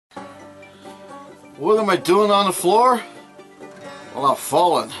What am I doing on the floor? Well, I'm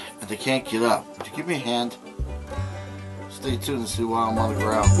falling and I can't get up. Would you give me a hand? Stay tuned and see why I'm on the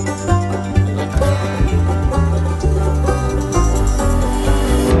ground.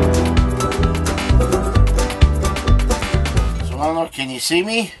 So I don't know, can you see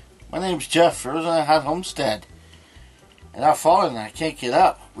me? My name's Jeff, Arizona Hat Homestead. And I'm falling and I can't get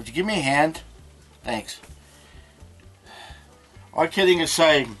up. Would you give me a hand? Thanks. All kidding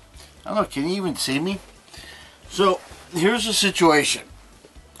aside, I don't know, can you even see me? So, here's the situation.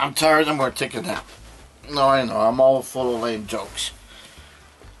 I'm tired, I'm going to take a nap. No, I know, I'm all full of lame jokes.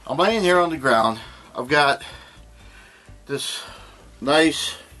 I'm laying here on the ground. I've got this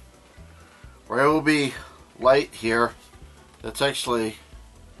nice Ryobi light here that's actually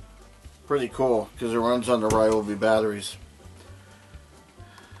pretty cool because it runs on the Ryobi batteries.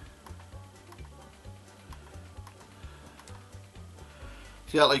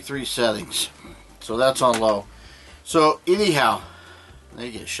 It's got like 3 settings, so that's on low. So anyhow, they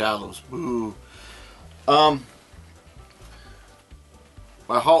get shadows. Boo. My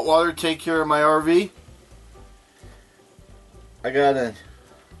hot water tank here in my RV. I got a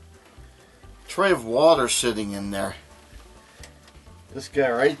tray of water sitting in there. This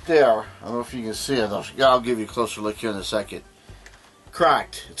guy right there, I don't know if you can see it. I'll give you a closer look here in a second.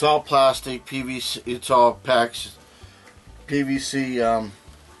 Cracked. It's all plastic, PVC. It's all PEX, PVC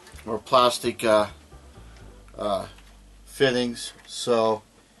or plastic fittings. So,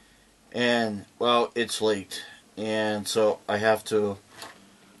 and well, it's leaked, and so I have to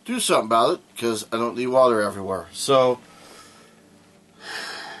do something about it because I don't need water everywhere. So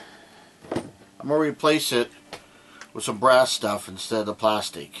I'm gonna replace it with some brass stuff instead of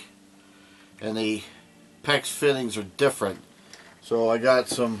plastic, and the PEX fittings are different, so I got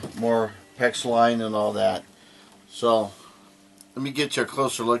some more PEX line and all that. So let me get you a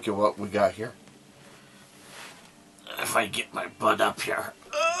closer look at what we got here. If I get my butt up here.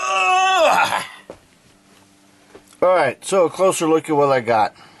 Alright, so a closer look at what I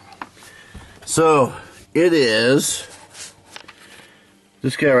got. So it is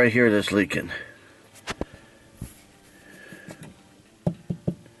this guy right here that's leaking.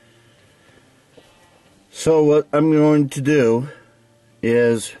 So what I'm going to do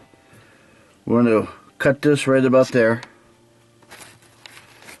is we're going to cut this right about there.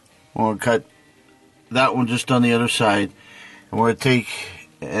 We're going to cut that one just on the other side. And we're going to take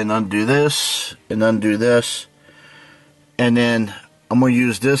and undo this and undo this. And then I'm going to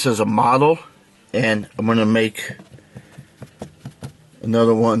use this as a model. And I'm going to make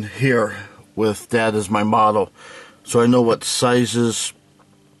another one here with that as my model. So I know what sizes,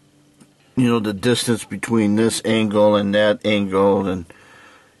 you know, the distance between this angle and that angle and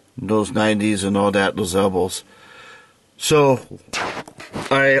those 90s and all that, those elbows. So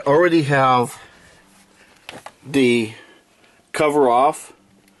I already have the cover off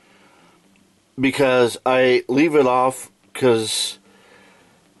because I leave it off because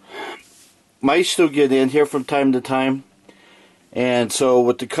mice still get in here from time to time, and so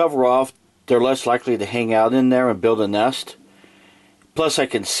with the cover off they're less likely to hang out in there and build a nest. Plus I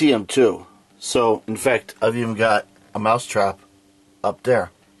can see them too. So in fact I've even got a mouse trap up there.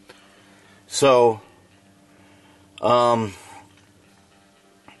 So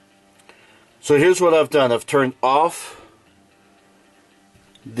so here's what I've done. I've turned off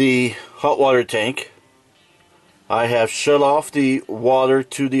the hot water tank. I have shut off the water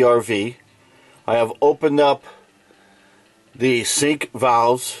to the RV. I have opened up the sink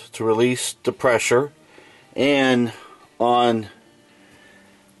valves to release the pressure, and on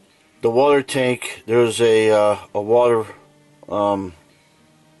the water tank there's a water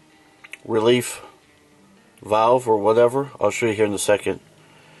relief valve or whatever. I'll show you here in a second,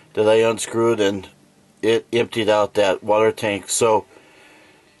 that I unscrewed, and it emptied out that water tank. So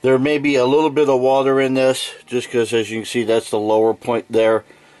there may be a little bit of water in this just because, as you can see, that's the lower point there,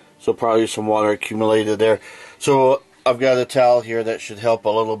 so probably some water accumulated there. So I've got a towel here that should help a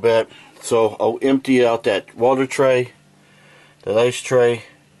little bit. So I'll empty out that water tray, that ice tray,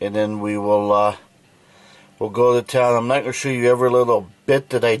 and then we will we'll go to town. I'm not going to show you every little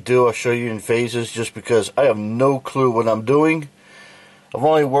bit that I do. I'll show you in phases just because I have no clue what I'm doing. I've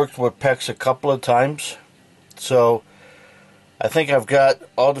only worked with PEX a couple of times, so I think I've got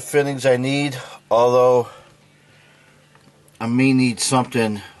all the fittings I need, although I may need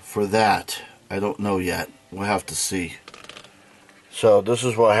something for that. I don't know yet. We'll have to see. So this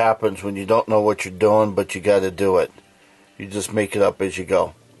is what happens when you don't know what you're doing, but you got to do it. You just make it up as you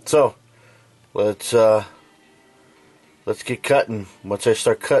go. So let's get cutting. Once I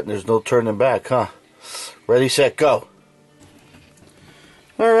start cutting, there's no turning back, huh? Ready, set, go.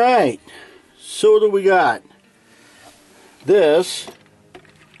 All right. So what do we got? This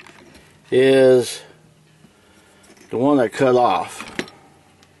is the one I cut off.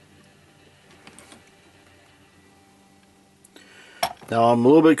 Now I'm a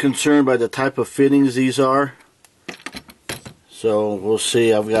little bit concerned by the type of fittings these are. So we'll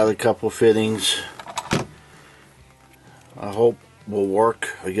see. I've got a couple fittings. I hope will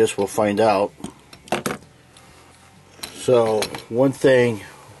work. I guess we'll find out. So one thing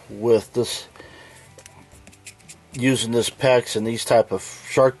with this, using this PEX and these type of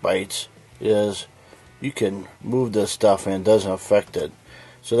shark bites, is you can move this stuff and it doesn't affect it.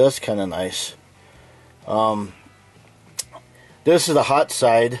 So that's kind of nice. This is the hot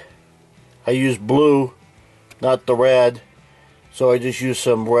side. I use blue, not the red. So I just use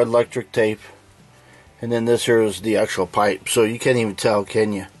some red electric tape. And then this here is the actual pipe. So you can't even tell,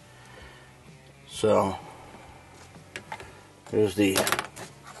 can you? So there's the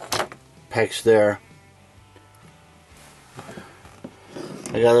PEX there.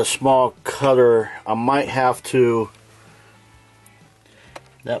 I got a small cutter. I might have to,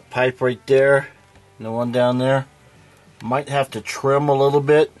 that pipe right there, and the one down there, might have to trim a little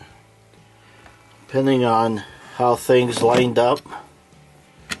bit depending on how things lined up.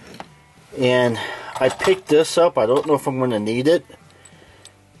 And I picked this up. I don't know if I'm going to need it.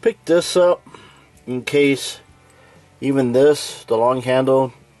 Picked this up in case even this, the long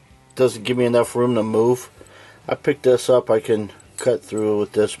handle, doesn't give me enough room to move. I picked this up. I can cut through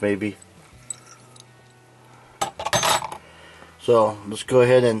with this maybe. So let's go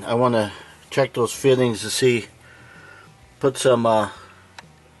ahead, and I want to check those fittings to see. Put some of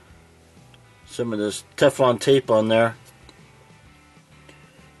this Teflon tape on there,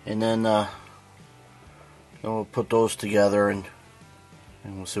 and then we'll put those together and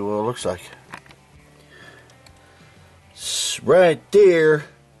we'll see what it looks like. Right there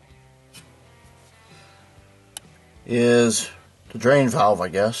is the drain valve, I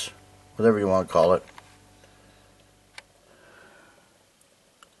guess, whatever you want to call it.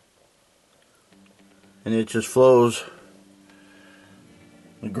 And it just flows.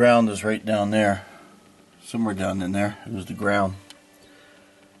 The ground is right down there. Somewhere down in there. It was the ground.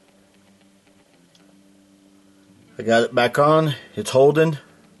 I got it back on. It's holding.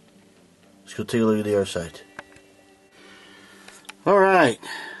 Let's go take a look at the other side. Alright.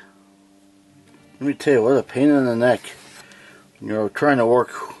 Let me tell you, what a pain in the neck. You're trying to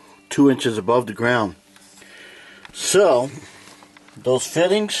work 2 inches above the ground. So, those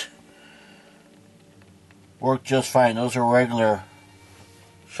fittings work just fine. Those are regular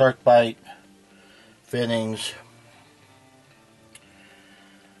shark bite fittings.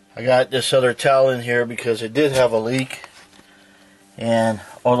 I got this other towel in here because it did have a leak, and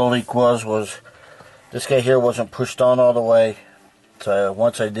all the leak was this guy here wasn't pushed on all the way. So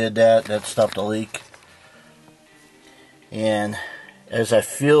once I did that, that stopped the leak. And as I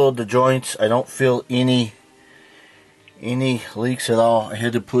feel the joints, I don't feel any leaks at all. I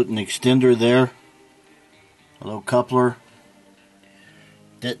had to put an extender there, a little coupler.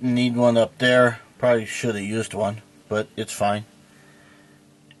 Didn't need one up there. Probably should have used one, but it's fine.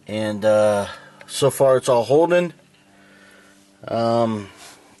 And so far it's all holding.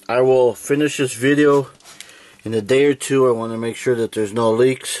 I will finish this video in a day or two. I want to make sure that there's no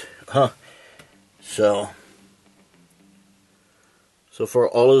leaks. So far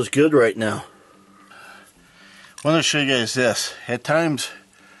all is good right now. I want to show you guys this. At times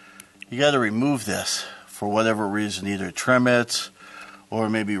you got to remove this for whatever reason, either trim it or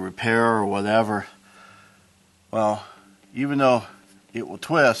maybe repair or whatever. Well, even though it will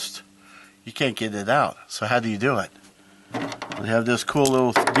twist, you can't get it out. So how do you do it? We have this cool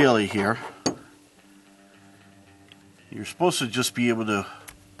little dealie here. You're supposed to just be able to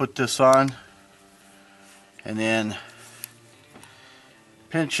put this on and then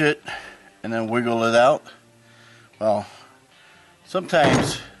pinch it and then wiggle it out. Well,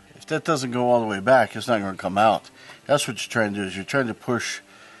 sometimes if that doesn't go all the way back, it's not going to come out. That's what you're trying to do, is you're trying to push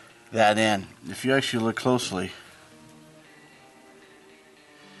that in. If you actually look closely,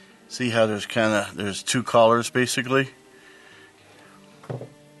 see how there's two collars basically.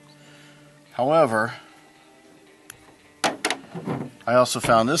 However, I also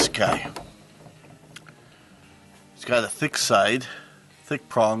found this guy. It's got a thick side, thick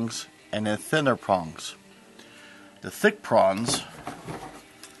prongs, and then thinner prongs. The thick prongs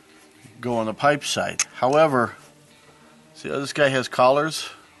go on the pipe side. However, see how this guy has collars?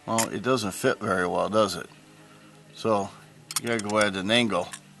 Well, it doesn't fit very well, does it? So you gotta go at an angle.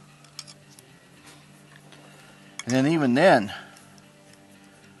 And then even then,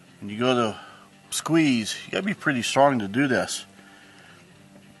 when you go to squeeze, you gotta be pretty strong to do this.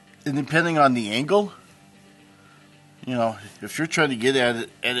 And depending on the angle, you know, if you're trying to get at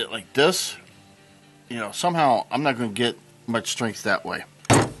it like this, you know, somehow I'm not going to get much strength that way.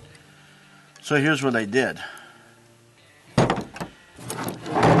 So here's what I did.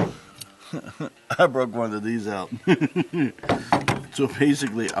 I broke one of these out. So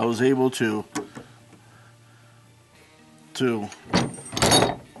basically, I was able to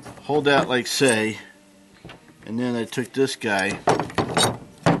hold that like say, and then I took this guy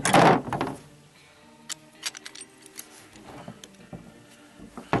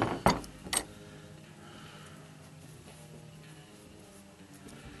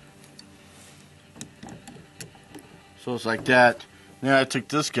so it's like that. Then I took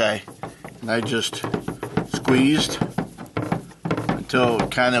this guy and I just squeezed until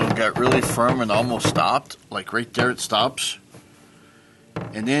it kind of got really firm and almost stopped. Like right there it stops.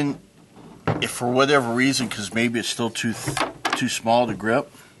 And then if for whatever reason, because maybe it's still too small to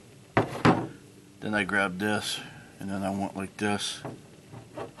grip, then I grabbed this and then I went like this.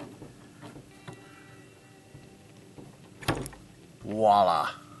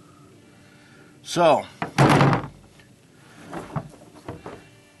 Voila. So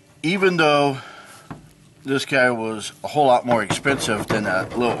even though this guy was a whole lot more expensive than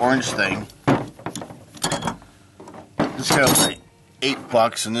that little orange thing, this guy was like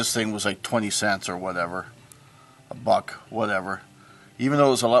 $8 and this thing was like 20 cents or whatever, a buck, whatever. Even though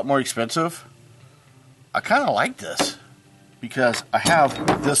it was a lot more expensive, I kind of like this because I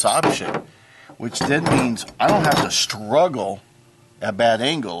have this option, which then means I don't have to struggle at bad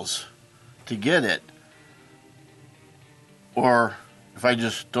angles to get it. Or if I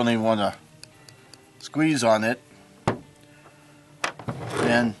just don't even want to squeeze on it,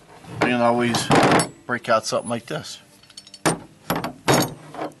 then I can always break out something like this.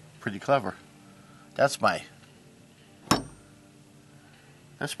 Pretty clever. That's my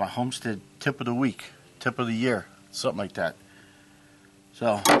homestead tip of the week, tip of the year, something like that.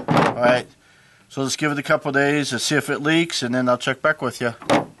 So, all right. So let's give it a couple of days to see if it leaks, and then I'll check back with you.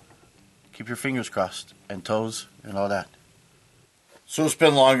 Keep your fingers crossed and toes and all that. So it's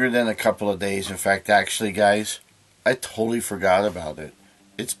been longer than a couple of days. In fact, actually, guys, I totally forgot about it.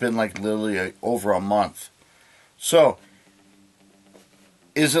 It's been like literally over a month. So,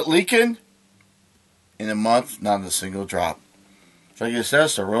 is it leaking? In a month, not a single drop. So I guess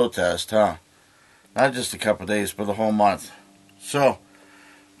that's the road test, huh? Not just a couple of days, but the whole month. So,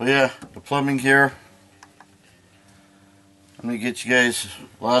 but yeah, the plumbing here. I'm going to get you guys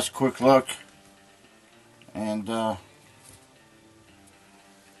last quick look. And,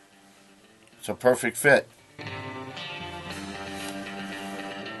 it's a perfect fit.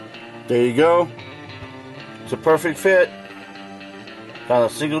 There you go. It's a perfect fit. Not a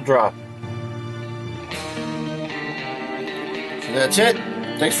single drop. So that's it.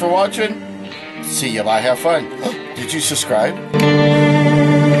 Thanks for watching. See you. Bye. Have fun. Did you subscribe?